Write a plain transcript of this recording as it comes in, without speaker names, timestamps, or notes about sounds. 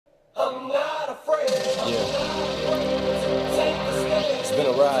I'm not afraid. Yeah, it's been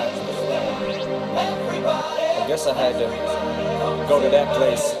a ride. I guess I had to go to that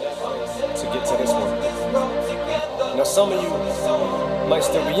place to get to this one. Now some of you might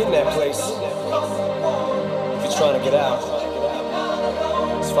still be in that place. If you're trying to get out,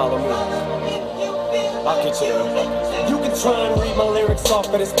 just follow me. I'll get you there. You can try and read my lyrics off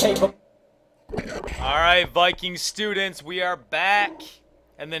of this paper. All right, Viking students, we are back.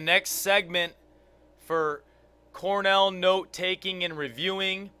 And the next segment for Cornell note-taking and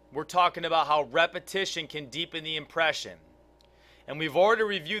reviewing, we're talking about how repetition can deepen the impression. And we've already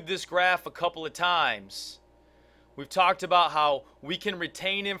reviewed this graph a couple of times. We've talked about how we can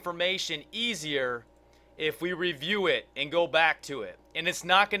retain information easier if we review it and go back to it. And it's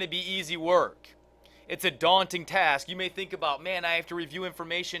not going to be easy work. It's a daunting task. You may think about, man, I have to review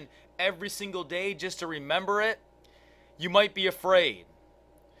information every single day just to remember it. You might be afraid.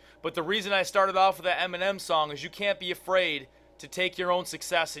 But the reason I started off with that Eminem song is you can't be afraid to take your own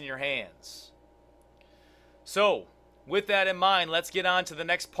success in your hands. So, with that in mind, let's get on to the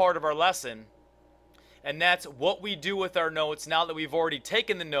next part of our lesson. And that's what we do with our notes now that we've already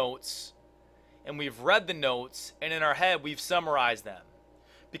taken the notes and we've read the notes, and in our head we've summarized them.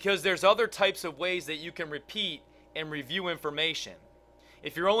 Because there's other types of ways that you can repeat and review information.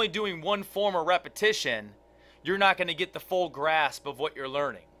 If you're only doing one form of repetition, you're not going to get the full grasp of what you're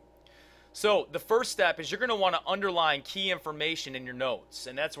learning. So the first step is you're going to want to underline key information in your notes.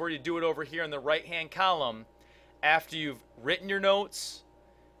 And that's where you do it over here in the right-hand column after you've written your notes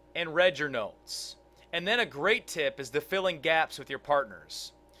and read your notes. And then a great tip is to fill in gaps with your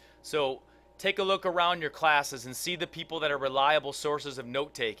partners. So take a look around your classes and see the people that are reliable sources of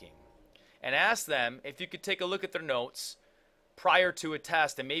note-taking. And ask them if you could take a look at their notes prior to a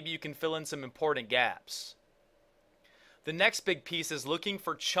test, and maybe you can fill in some important gaps. The next big piece is looking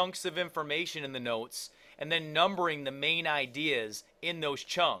for chunks of information in the notes and then numbering the main ideas in those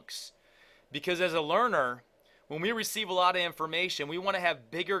chunks. Because as a learner, when we receive a lot of information, we want to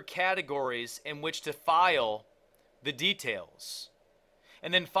have bigger categories in which to file the details.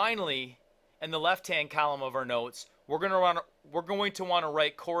 And then finally, in the left-hand column of our notes, we're going to want to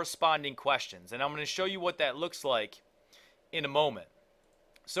write corresponding questions. And I'm going to show you what that looks like in a moment.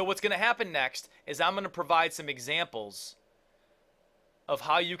 So what's going to happen next is I'm going to provide some examples of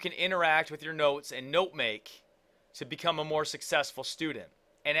how you can interact with your notes and note make to become a more successful student.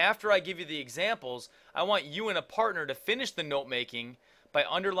 And after I give you the examples, I want you and a partner to finish the note making by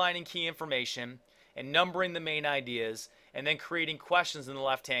underlining key information and numbering the main ideas and then creating questions in the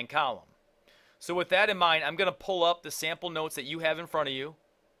left-hand column. So with that in mind, I'm going to pull up the sample notes that you have in front of you.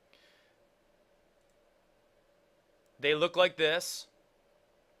 They look like this.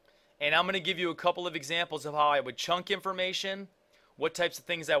 And I'm going to give you a couple of examples of how I would chunk information, what types of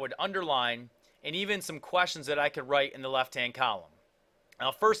things I would underline, and even some questions that I could write in the left-hand column.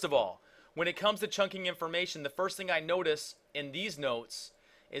 Now, first of all, when it comes to chunking information, the first thing I notice in these notes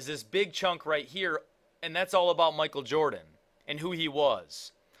is this big chunk right here, and that's all about Michael Jordan and who he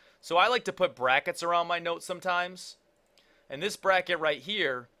was. So I like to put brackets around my notes sometimes. And this bracket right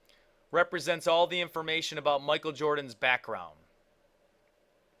here represents all the information about Michael Jordan's background.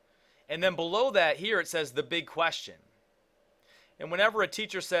 And then below that here it says the big question. And whenever a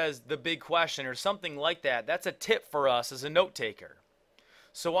teacher says the big question or something like that, that's a tip for us as a note taker.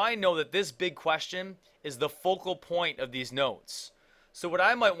 So I know that this big question is the focal point of these notes. So what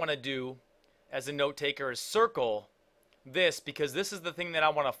I might want to do as a note taker is circle this, because this is the thing that I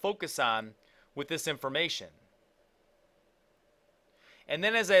want to focus on with this information. And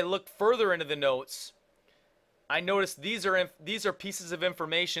then as I look further into the notes, I notice these are pieces of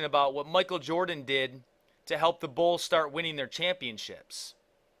information about what Michael Jordan did to help the Bulls start winning their championships.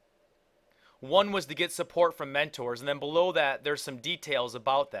 One was to get support from mentors, and then below that there's some details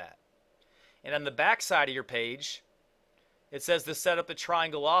about that. And on the back side of your page, it says to set up the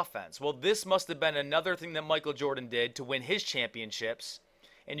triangle offense. Well, this must have been another thing that Michael Jordan did to win his championships.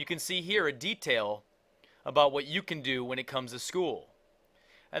 And you can see here a detail about what you can do when it comes to school.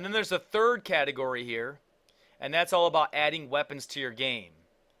 And then there's a third category here, and that's all about adding weapons to your game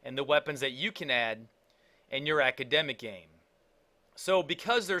and the weapons that you can add in your academic game. So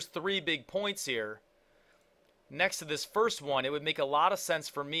because there's three big points here, next to this first one, it would make a lot of sense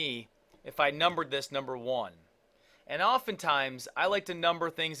for me if I numbered this number 1. And oftentimes, I like to number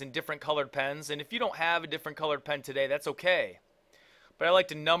things in different colored pens, and if you don't have a different colored pen today, that's okay. But I like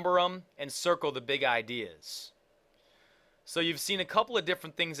to number them and circle the big ideas. So you've seen a couple of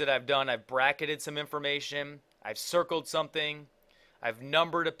different things that I've done. I've bracketed some information, I've circled something, I've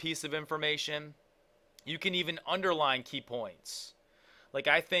numbered a piece of information. You can even underline key points. Like,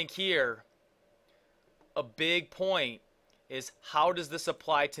 I think here, a big point is, how does this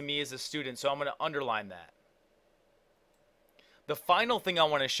apply to me as a student? So I'm going to underline that. The final thing I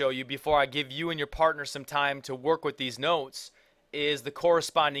want to show you before I give you and your partner some time to work with these notes is the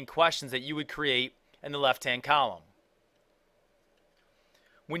corresponding questions that you would create in the left-hand column.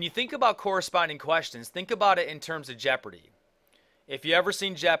 When you think about corresponding questions, think about it in terms of Jeopardy. If you ever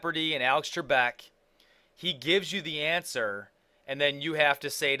seen Jeopardy and Alex Trebek, he gives you the answer and then you have to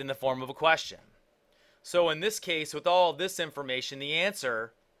say it in the form of a question. So in this case, with all of this information, the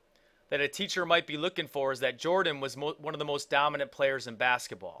answer that a teacher might be looking for is that Jordan was one of the most dominant players in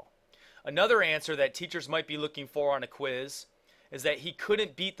basketball. Another answer that teachers might be looking for on a quiz is that he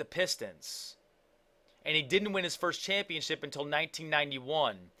couldn't beat the Pistons. And he didn't win his first championship until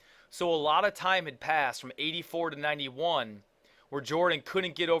 1991. So a lot of time had passed from 84 to 91 where Jordan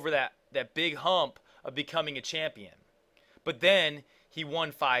couldn't get over that big hump of becoming a champion. But then he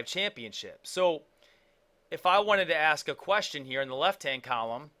won 5 championships. So if I wanted to ask a question here in the left-hand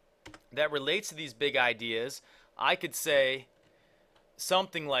column that relates to these big ideas, I could say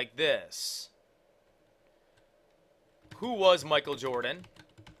something like this. Who was Michael Jordan?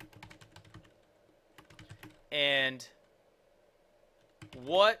 And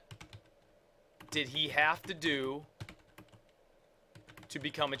what did he have to do to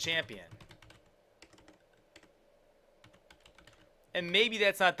become a champion? And maybe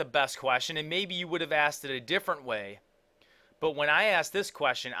that's not the best question, and maybe you would have asked it a different way. But when I ask this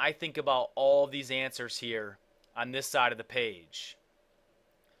question, I think about all these answers here on this side of the page.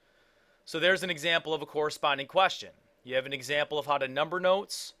 So there's an example of a corresponding question. You have an example of how to number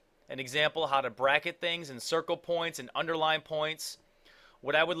notes, an example of how to bracket things and circle points and underline points.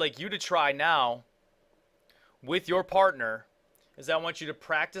 What I would like you to try now with your partner is I want you to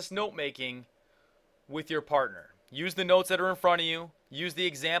practice note making with your partner. Use the notes that are in front of you. Use the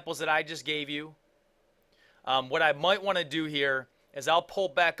examples that I just gave you. What I might want to do here is I'll pull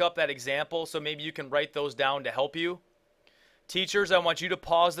back up that example so maybe you can write those down to help you. Teachers, I want you to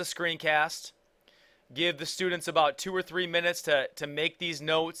pause the screencast. Give the students about 2 or 3 minutes to make these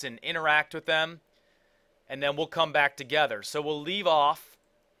notes and interact with them. And then we'll come back together. So we'll leave off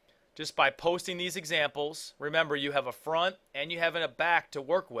just by posting these examples. Remember, you have a front and you have a back to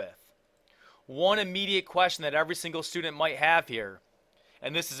work with. One immediate question that every single student might have here,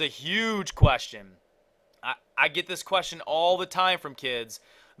 and this is a huge question. I get this question all the time from kids.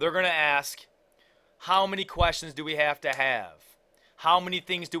 They're going to ask, how many questions do we have to have? How many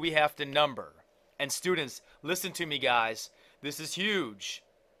things do we have to number? And students, listen to me, guys. This is huge.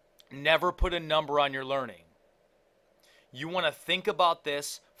 Never put a number on your learning. You want to think about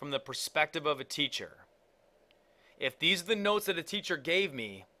this from the perspective of a teacher. If these are the notes that a teacher gave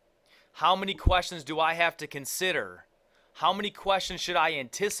me, how many questions do I have to consider? How many questions should I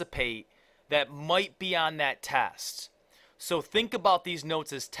anticipate that might be on that test? So think about these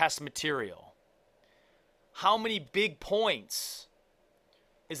notes as test material. How many big points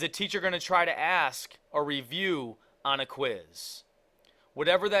is the teacher going to try to ask or review on a quiz?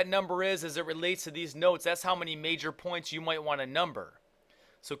 Whatever that number is as it relates to these notes, that's how many major points you might want to number.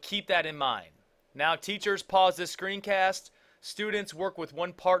 So keep that in mind. Now, teachers, pause this screencast. Students, work with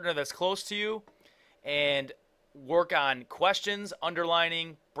one partner that's close to you and work on questions,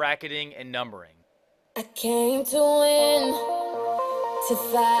 underlining, bracketing, and numbering. I came to win, to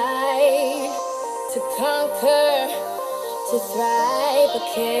fight, to conquer, to thrive. I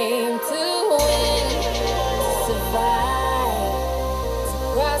came to win, to survive, to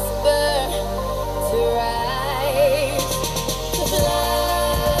prosper, to rise, to fly.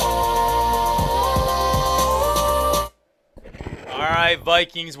 All right,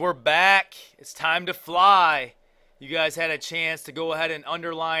 Vikings, we're back. It's time to fly. You guys had a chance to go ahead and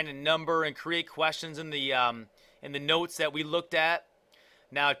underline and number and create questions in the notes that we looked at.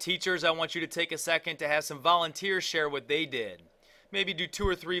 Now, teachers, I want you to take a second to have some volunteers share what they did. Maybe do 2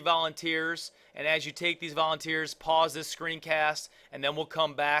 or 3 volunteers, and as you take these volunteers, pause this screencast, and then we'll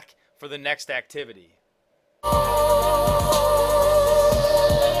come back for the next activity.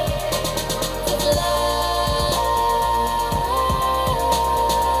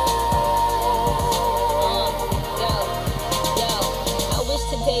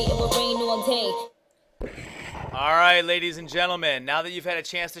 All right, ladies and gentlemen, now that you've had a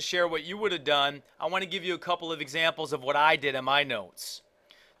chance to share what you would have done, I want to give you a couple of examples of what I did in my notes.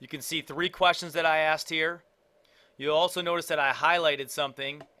 You can see 3 questions that I asked here. You'll also notice that I highlighted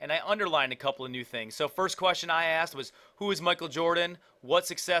something and I underlined a couple of new things. So first question I asked was, who is Michael Jordan? What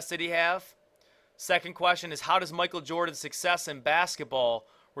success did he have? Second question is, how does Michael Jordan's success in basketball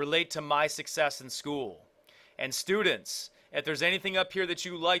relate to my success in school? And students, If there's anything up here that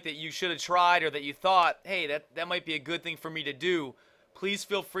you like that you should have tried or that you thought, hey, that might be a good thing for me to do, please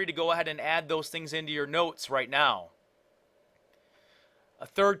feel free to go ahead and add those things into your notes right now. A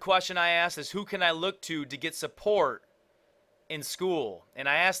third question I asked is, who can I look to get support in school? And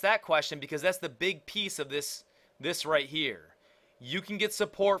I asked that question because that's the big piece of this right here. You can get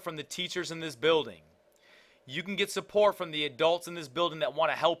support from the teachers in this building. You can get support from the adults in this building that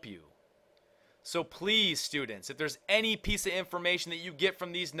want to help you. So please, students, if there's any piece of information that you get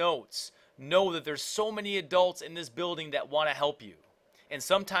from these notes, know that there's so many adults in this building that want to help you. And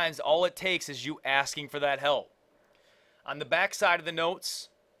sometimes all it takes is you asking for that help. On the back side of the notes,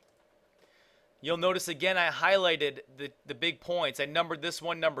 you'll notice again I highlighted the big points. I numbered this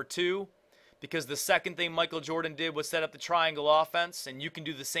one number 2 because the second thing Michael Jordan did was set up the triangle offense, and you can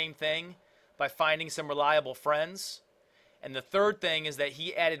do the same thing by finding some reliable friends. And the third thing is that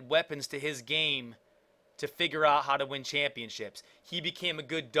he added weapons to his game to figure out how to win championships. He became a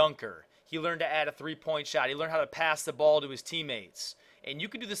good dunker. He learned to add a three-point shot. He learned how to pass the ball to his teammates. And you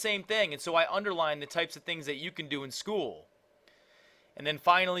can do the same thing. And so I underlined the types of things that you can do in school. And then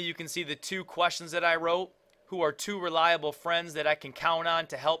finally, you can see the 2 questions that I wrote. Who are 2 reliable friends that I can count on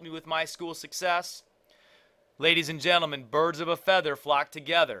to help me with my school success? Ladies and gentlemen, birds of a feather flock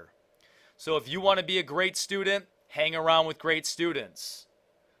together. So if you want to be a great student, hang around with great students.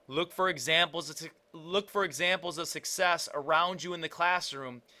 Look for examples of success around you in the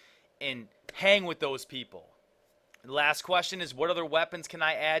classroom and hang with those people. The last question is, what other weapons can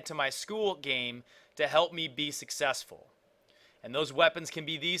I add to my school game to help me be successful? And those weapons can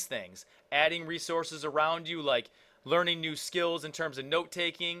be these things: adding resources around you, like learning new skills in terms of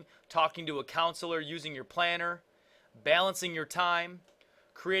note-taking, talking to a counselor, using your planner, balancing your time,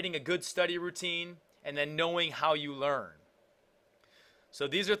 creating a good study routine, and then knowing how you learn. So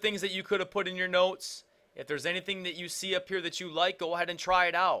these are things that you could have put in your notes. If there's anything that you see up here that you like, go ahead and try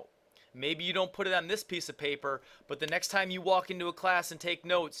it out. Maybe you don't put it on this piece of paper, but the next time you walk into a class and take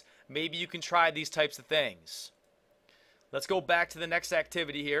notes, maybe you can try these types of things. Let's go back to the next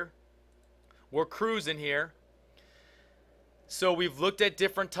activity here. We're cruising here. So we've looked at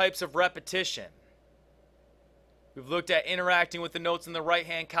different types of repetition. We've looked at interacting with the notes in the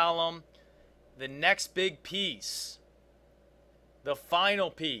right-hand column. The next big piece, the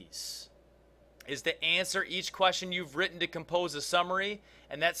final piece, is to answer each question you've written to compose a summary,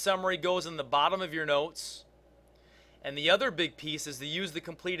 and that summary goes in the bottom of your notes. And the other big piece is to use the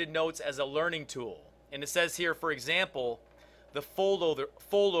completed notes as a learning tool. And it says here, for example, the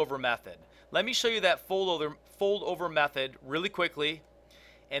fold-over method. Let me show you that fold-over method really quickly,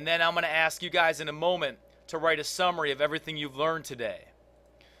 and then I'm going to ask you guys in a moment to write a summary of everything you've learned today.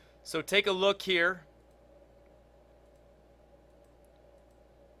 So take a look here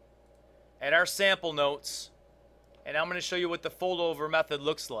at our sample notes, and I'm going to show you what the fold-over method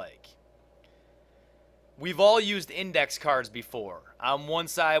looks like. We've all used index cards before. On one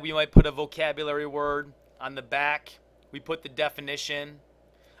side, we might put a vocabulary word. On the back, we put the definition.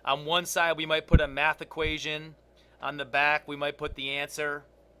 On one side, we might put a math equation. On the back, we might put the answer.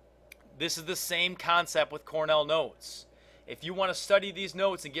 This is the same concept with Cornell notes. If you want to study these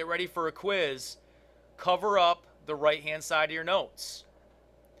notes and get ready for a quiz, cover up the right-hand side of your notes.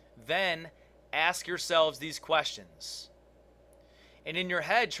 Then ask yourselves these questions. And in your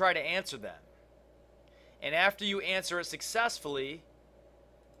head, try to answer them. And after you answer it successfully,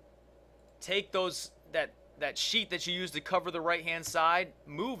 take that sheet that you used to cover the right-hand side,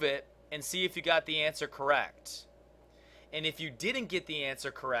 move it, and see if you got the answer correct. And if you didn't get the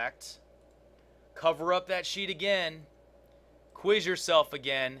answer correct, cover up that sheet again, quiz yourself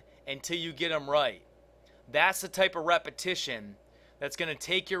again until you get them right. That's the type of repetition that's going to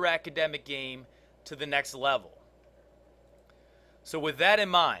take your academic game to the next level. So with that in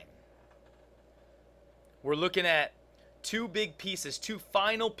mind, we're looking at 2 big pieces, 2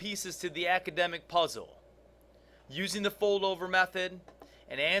 final pieces to the academic puzzle. Using the fold-over method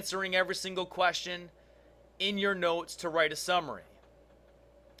and answering every single question in your notes to write a summary.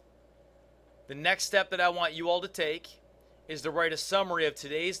 The next step that I want you all to take is to write a summary of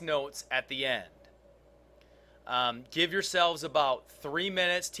today's notes at the end. Give yourselves about 3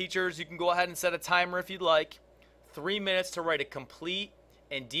 minutes. Teachers, you can go ahead and set a timer if you'd like. 3 minutes to write a complete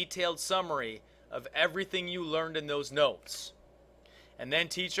and detailed summary of everything you learned in those notes. And then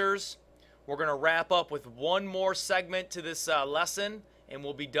teachers, we're going to wrap up with one more segment to this lesson, and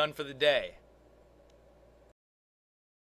we'll be done for the day.